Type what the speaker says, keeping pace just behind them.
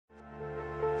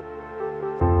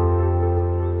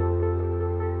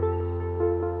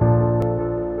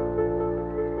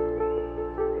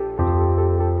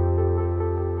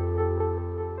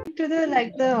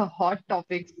to the hot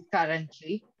topics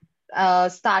currently.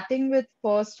 Starting with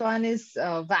first one is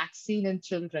vaccine in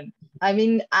children. I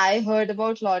mean, I heard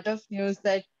about a lot of news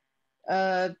that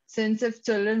since if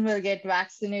children will get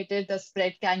vaccinated, the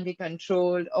spread can be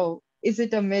controlled. Or is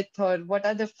it a myth, or what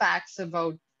are the facts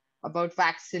about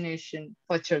vaccination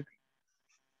for children?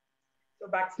 So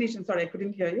vaccination, sorry, I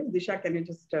couldn't hear you. Disha, can you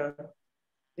just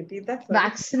repeat that? Sorry.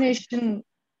 Vaccination,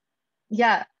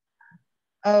 yeah,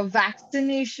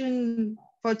 vaccination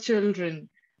for children.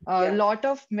 A Yeah. lot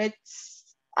of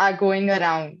myths are going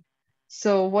around.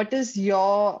 So, what is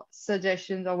your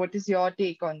suggestions or what is your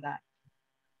take on that?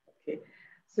 Okay.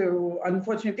 So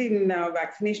unfortunately, in,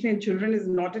 vaccination in children is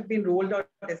not yet been rolled out,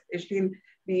 especially in,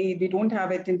 we don't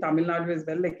have it in Tamil Nadu as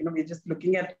well. Like, we're just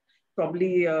looking at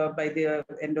probably by the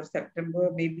end of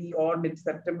September, maybe, or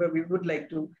mid-September, we would like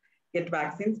to get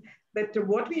vaccines. But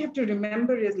what we have to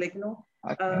remember is like,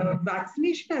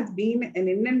 vaccination has been an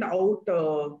in and out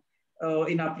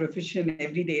in our profession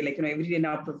every day. Like, every day in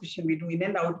our profession, we do in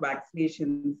and out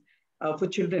vaccinations for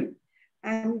children.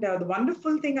 And the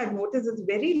wonderful thing I've noticed is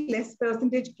very less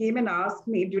percentage came and asked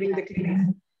me during the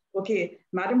clinics, okay,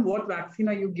 madam, what vaccine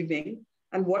are you giving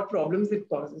and what problems it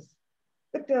causes?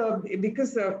 But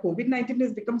because COVID-19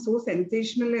 has become so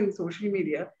sensational in social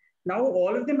media, now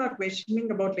all of them are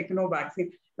questioning about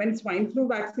vaccine. When swine flu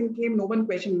vaccine came, no one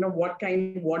questioned, what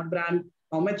kind, what brand,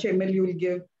 how much ml you will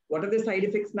give, what are the side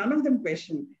effects, none of them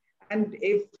question. And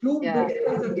if boosters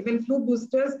are given flu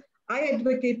boosters, I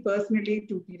advocate personally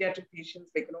to pediatric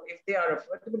patients, if they are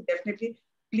affordable, definitely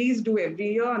please do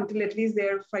every year until at least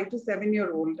they're 5 to 7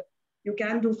 year old. You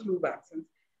can do flu vaccines.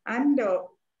 And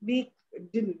we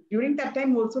didn't, during that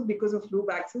time also, because of flu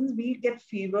vaccines, we get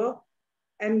fever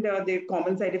and the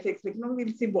common side effects,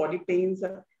 we'll see body pains.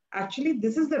 Actually,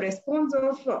 this is the response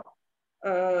of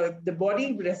the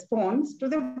body response to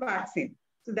the vaccine.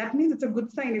 So that means it's a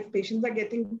good sign if patients are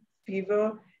getting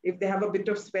fever, if they have a bit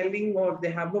of swelling or if they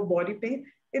have a body pain,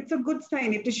 it's a good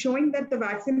sign. It is showing that the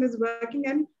vaccine is working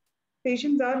and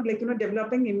patients are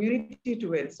developing immunity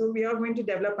to it. So we are going to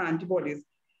develop antibodies.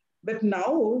 But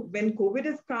now when COVID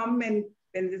has come and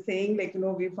when they're saying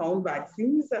we found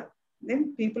vaccines,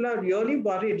 then people are really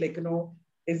worried,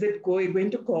 is it going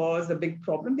to cause a big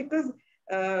problem? Because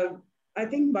I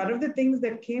think one of the things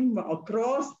that came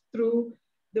across through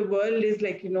the world is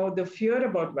the fear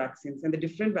about vaccines and the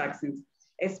different vaccines.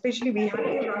 Especially we had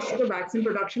to rush the vaccine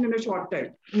production in a short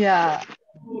time. Yeah.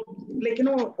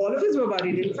 All of us were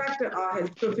worried. In fact, our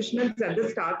health professionals at the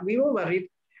start, we were worried.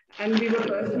 And we were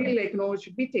personally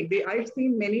should we take? I've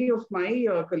seen many of my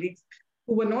colleagues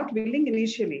who were not willing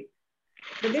initially.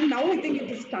 But then now I think it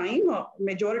is time,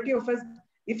 majority of us,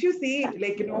 if you see,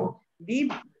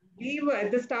 we were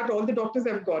at the start, all the doctors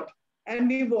have got. And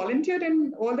we volunteered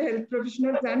and all the health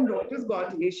professionals and doctors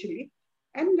got initially.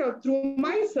 And through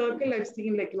my circle, I've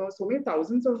seen so many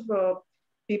thousands of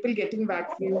people getting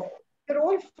vaccines. They're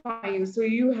all fine. So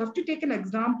you have to take an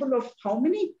example of how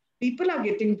many people are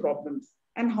getting problems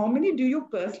and how many do you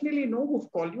personally know who've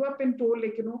called you up and told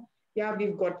yeah,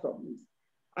 we've got problems.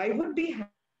 I would be,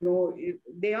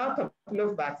 there are a couple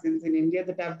of vaccines in India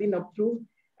that have been approved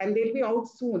and they'll be out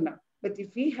soon. But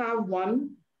if we have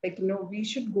one, we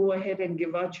should go ahead and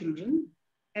give our children.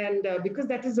 And because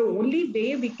that is the only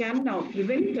way we can now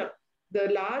prevent the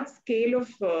large scale of,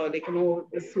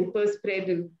 the super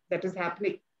spread that is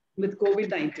happening with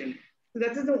COVID-19. So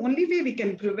that is the only way we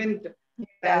can prevent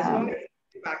as long as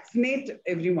we vaccinate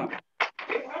everyone.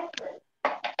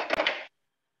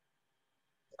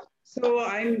 So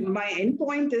my end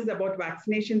point is about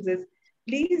vaccinations is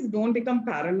please don't become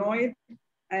paranoid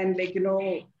and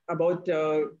about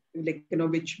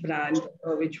which brand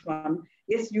or which one.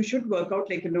 Yes, you should work out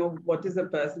what is the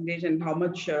percentage and how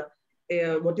much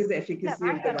what is the efficacy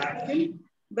of the vaccine.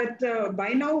 But by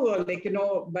now,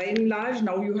 by and large,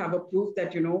 now you have a proof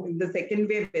that in the second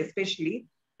wave especially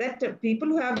that people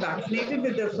who have vaccinated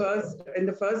with in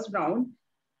the first round,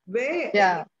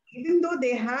 where even though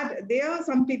there are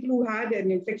some people who had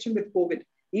an infection with COVID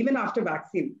even after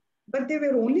vaccine, but they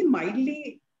were only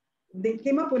mildly. They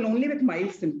came up only with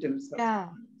mild symptoms. Yeah.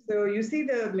 So you see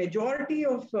the majority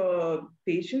of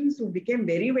patients who became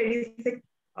very, very sick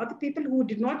are the people who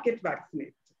did not get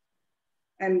vaccinated.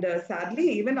 And sadly,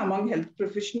 even among health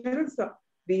professionals,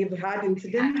 we've had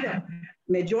incidents.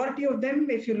 Majority of them,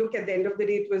 if you look at the end of the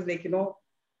day, it was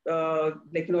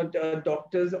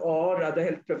doctors or other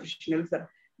health professionals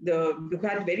who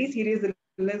had very serious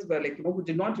illness were who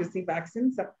did not receive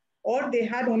vaccines, or they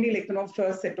had only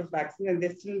first set of vaccine and they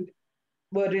still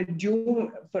were due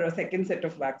for a second set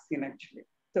of vaccine actually.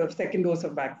 So second dose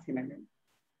of vaccine, I mean.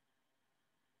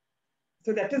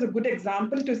 So that is a good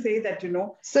example to say that,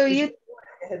 So we you should go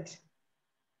ahead.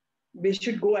 We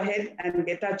should go ahead and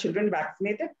get our children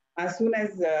vaccinated as soon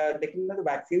as the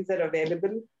vaccines are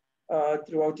available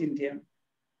throughout India.